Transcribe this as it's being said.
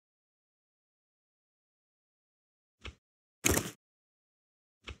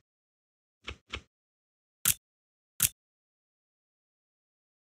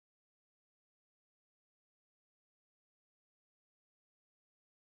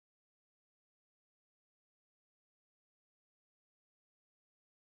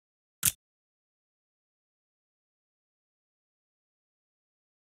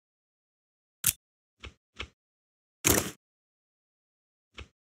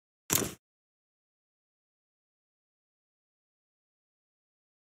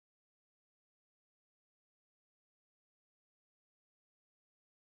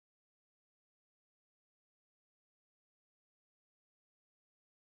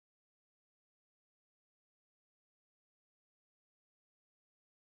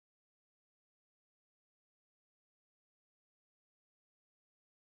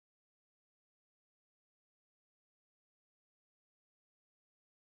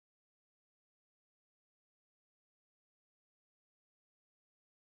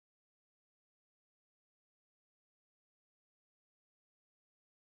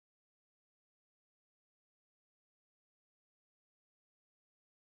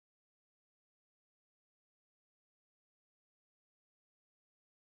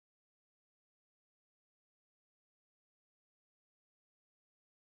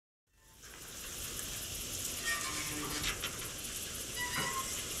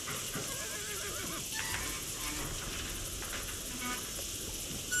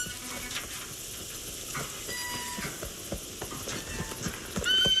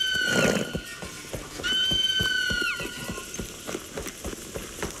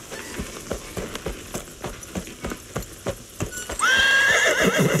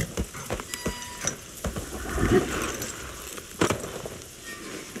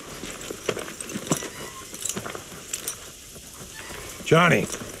Johnny,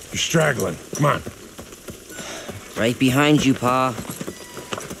 you're straggling. Come on. Right behind you, Pa.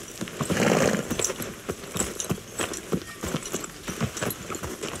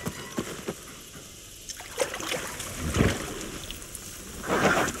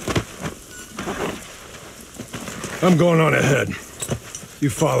 I'm going on ahead. You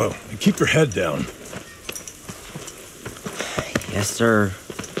follow, and keep your head down. Yes, sir.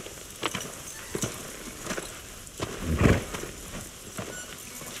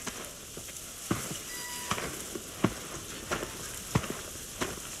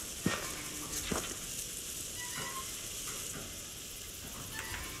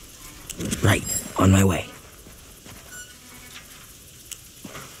 Right, on my way.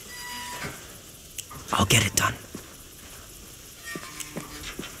 I'll get it done.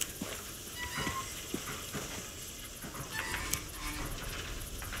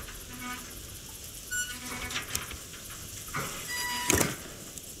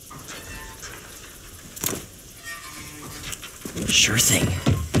 Sure thing.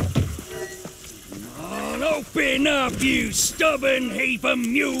 Oh, open up, you stubborn heap of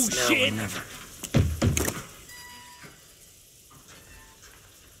mule shit! Never.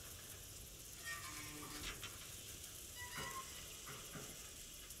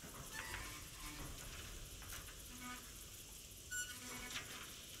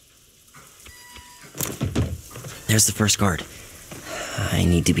 There's the first guard. I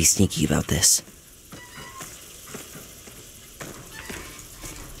need to be sneaky about this.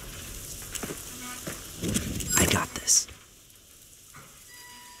 I got this.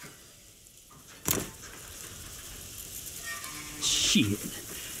 Shit.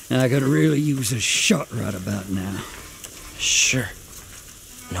 I could really use a shot right about now. Sure.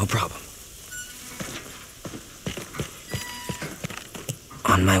 No problem.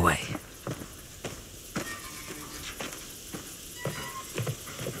 On my way.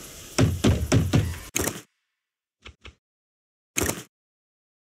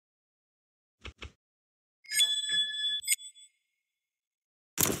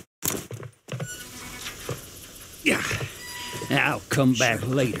 Yeah. I'll come back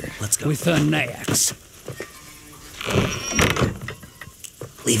later. Let's go. With an axe.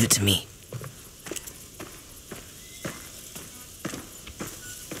 Leave it to me.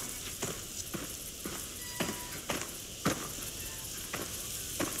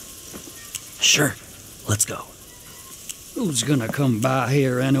 Sure. Let's go. Who's gonna come by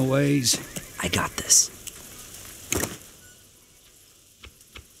here anyways? I got this.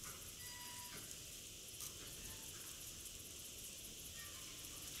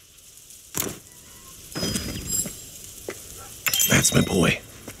 That's my boy.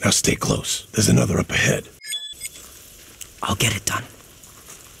 Now stay close. There's another up ahead. I'll get it done.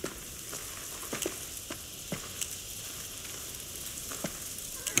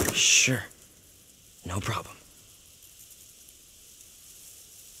 Sure. No problem.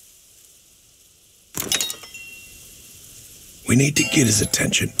 We need to get his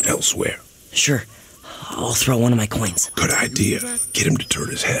attention elsewhere. Sure. I'll throw one of my coins. Good idea. Get him to turn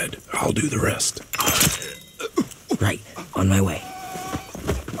his head. I'll do the rest. Right. On my way.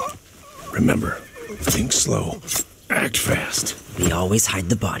 Remember, think slow. Act fast. We always hide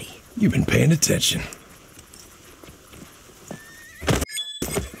the body. You've been paying attention.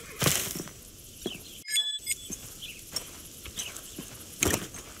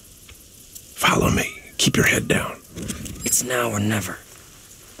 Follow me. Keep your head down. It's now or never.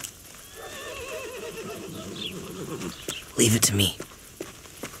 Leave it to me.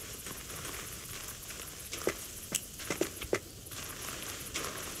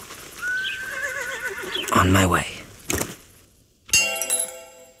 On my way.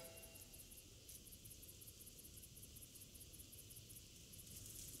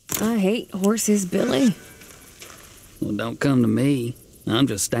 I hate horses, Billy. Well, don't come to me. I'm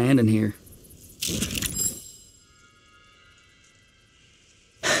just standing here.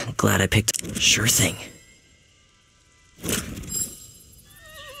 Glad I picked. Sure thing.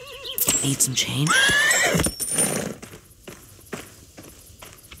 Need some change?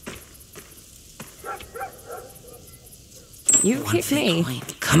 You One kick fake me. coin.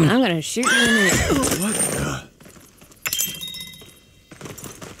 Coming. I'm gonna shoot you in the What the?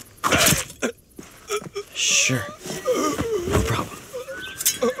 Sure. No problem.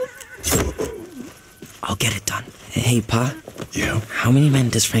 I'll get it done. Hey, Pa. Yeah? How many men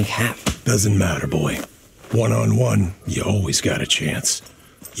does Frank have? Doesn't matter, boy. One-on-one, you always got a chance.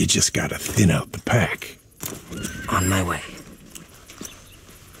 You just gotta thin out the pack. On my way.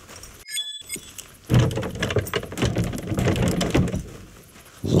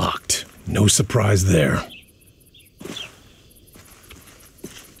 Locked. No surprise there.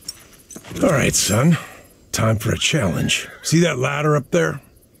 All right, son. Time for a challenge. See that ladder up there?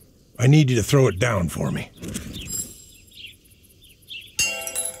 I need you to throw it down for me.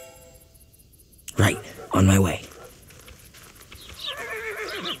 Right, on my way.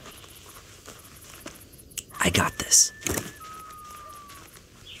 I got this.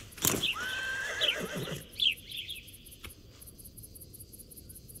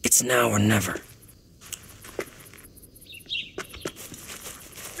 It's now or never.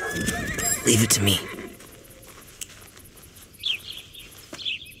 Leave it to me.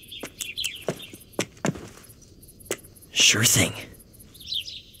 Sure thing.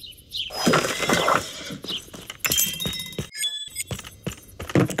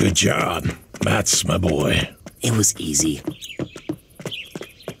 Good job. That's my boy. It was easy.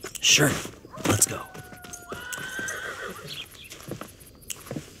 Sure, let's go.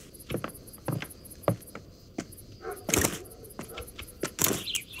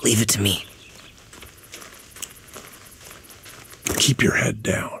 Leave it to me. Keep your head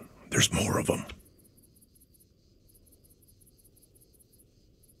down. There's more of them.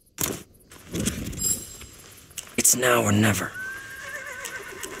 It's now or never.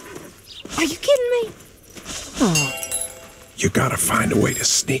 Are you kidding me? Oh, You gotta find a way to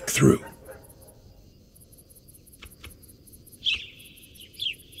sneak through.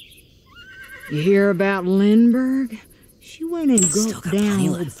 You hear about Lindbergh? She went and Still gulped got down plenty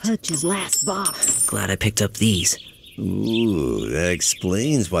old left. Hutch's last bottle. Glad I picked up these. Ooh, that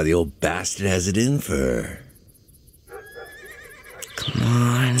explains why the old bastard has it in for her. Come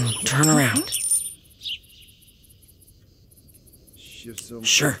on, turn around.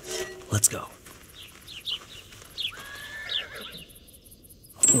 Sure, let's go.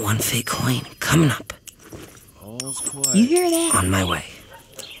 One fake coin coming up. All's quiet. You hear that? On my way.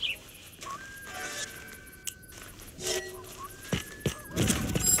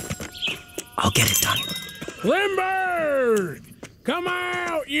 I'll get it done. Limburg! Come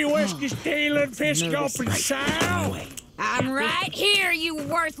out, you whiskey-stealing, fish-gulping On my sow! way. I'm right here, you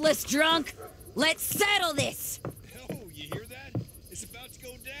worthless drunk. Let's settle this. Oh, you hear that? It's about to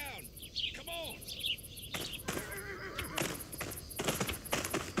go down. Come on.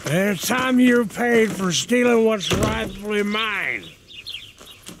 It's time you paid for stealing what's rightfully mine.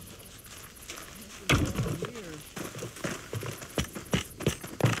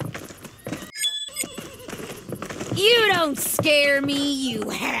 You don't scare me, you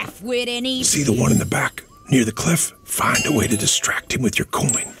half-wit any. See the one in the back, near the cliff? Find a way to distract him with your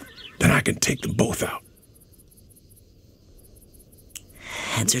coin. Then I can take them both out.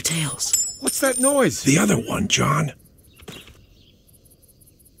 Heads or tails? What's that noise? The other one, John.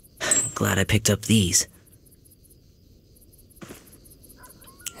 Glad I picked up these.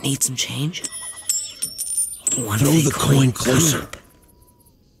 Need some change? One Throw fake the coin coming closer. up.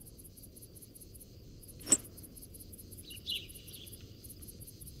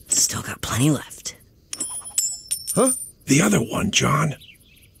 Still got plenty left. Huh? The other one, John.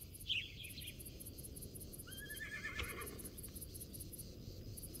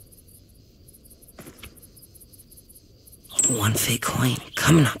 One fake coin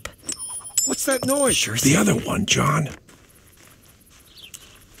coming up. What's that noise? Sure The thing. other one, John.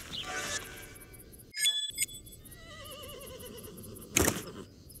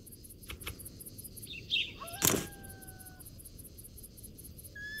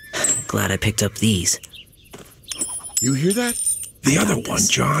 Glad I picked up these. You hear that? The I other got one, this.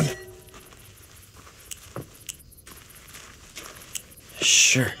 John.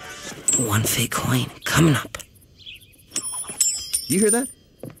 Sure. One fake coin coming up. You hear that?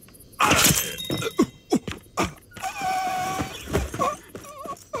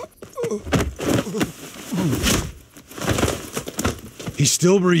 He's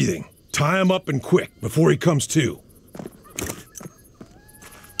still breathing. Tie him up and quick before he comes to.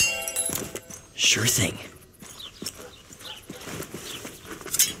 Sure thing.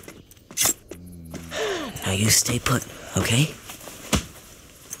 Now you stay put, okay?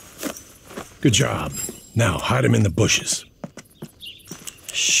 Good job. Now hide him in the bushes.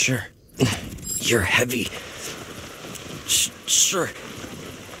 Sure. You're heavy. Sure.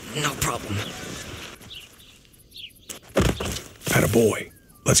 No problem. Attaboy.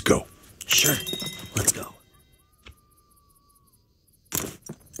 Let's go. Sure. Let's go.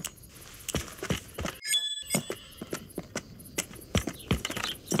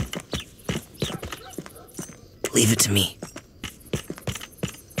 Leave it to me.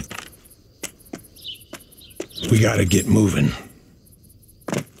 We gotta get moving.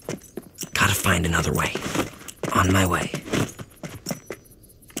 Gotta find another way. On my way.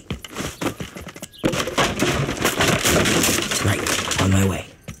 Right. On my way.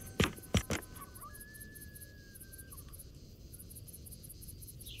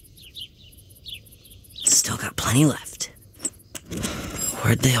 plenty left.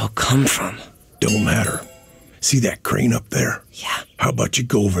 Where'd they all come from? Don't matter. See that crane up there? Yeah. How about you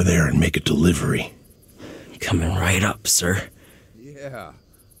go over there and make a delivery? Coming right up, sir. Yeah,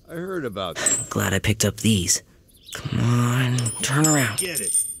 I heard about that. Glad I picked up these. Come on, turn around. Get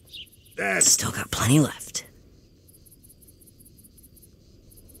it. That's Still got plenty left.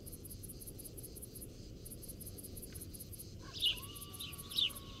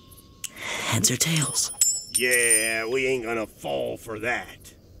 Heads or tails? yeah, we ain't gonna fall for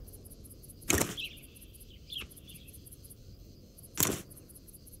that.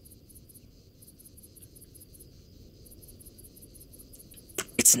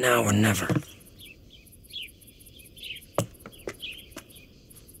 It's now or never.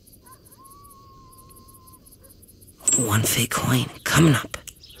 One fake coin coming up.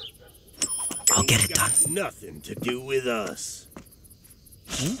 I'll get it done. Nothing to do with us.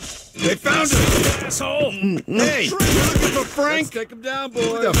 They found us, asshole! Hey, you looking for Frank? Let's take him down, boy.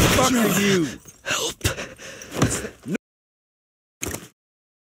 Who the fuck are you? Help!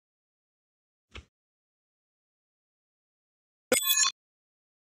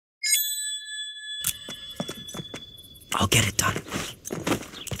 I'll get it done.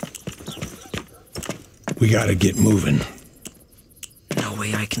 We gotta get moving. No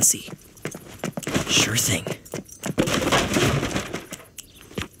way I can see. Sure thing.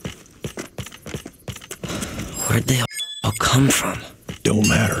 Where'd they all come from? Don't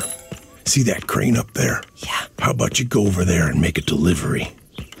matter. See that crane up there? Yeah. How about you go over there and make a delivery?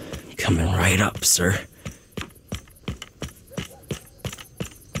 Coming right up, sir.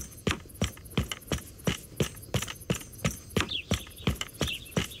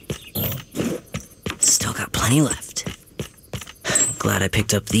 Still got plenty left. Glad I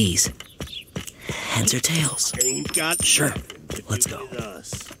picked up these. Heads or tails? Ain't got Sure. nothing to Let's do go. with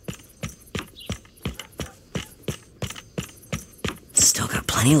us. Still got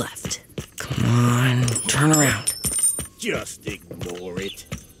plenty left. Come on, turn around. Just ignore it.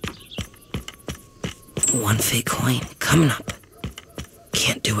 One fake coin coming up.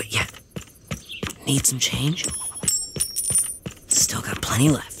 Can't do it yet. Need some change? Still got plenty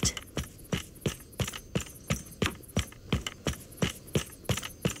left.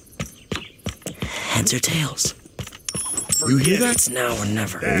 Heads or tails? You hear that? It's now or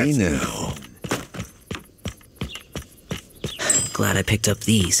never. Hey now. Glad I picked up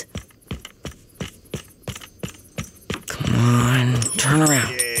these. Come on, turn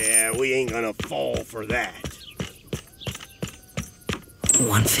around. Yeah, we ain't gonna fall for that.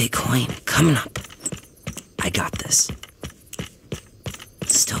 One fake coin coming up. I got this.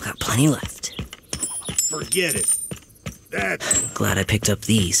 Still got plenty left. Forget it. That's Glad I picked up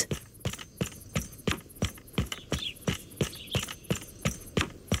these.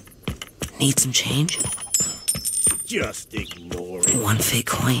 Need some change? just ignore it. One fake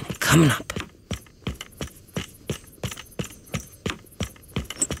coin coming up.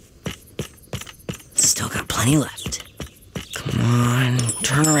 Still got plenty left. Come on,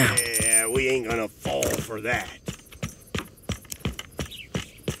 turn around. Yeah, we ain't gonna fall for that.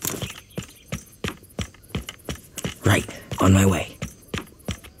 Right, on my way.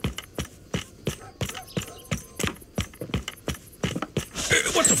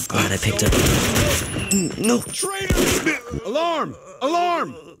 What the Glad I picked up. No. Traitor! Alarm!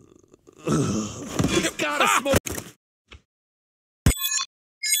 Alarm! You gotta smoke.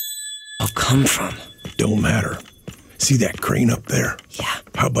 I'll come from. Don't matter. See that crane up there? Yeah,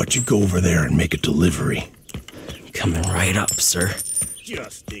 How about you go over there and make a delivery? coming right up, sir.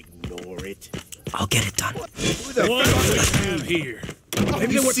 Just ignore it. I'll get it done. Who the What fuck do we is have here?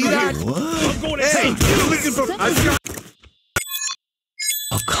 Did you see that? I'm going to Hey, you looking for? I've got.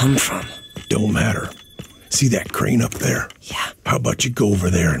 I'll come from. Don't matter. See that crane up there? Yeah, How about you go over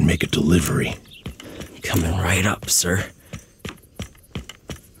there and make a delivery? coming right up, sir.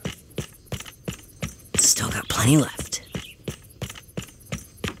 Still got plenty left.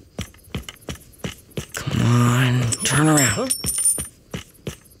 Come on, turn around.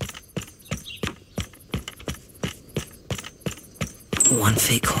 One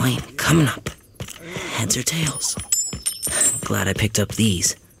fake coin coming up. Heads or tails? Glad I picked up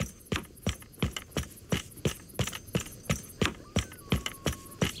these.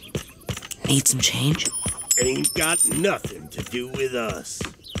 Need some change? Ain't got nothing to do with us.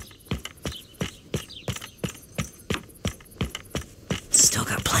 Still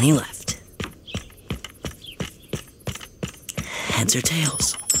got plenty left. Heads or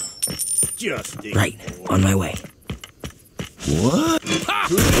tails? Just ignore Right, it. on my way. What?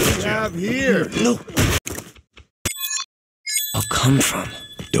 Who do we have here? No. I'll come from.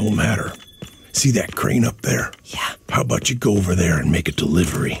 Don't matter. See that crane up there? Yeah, How about you go over there and make a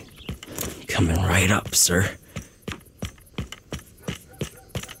delivery? coming right up, sir.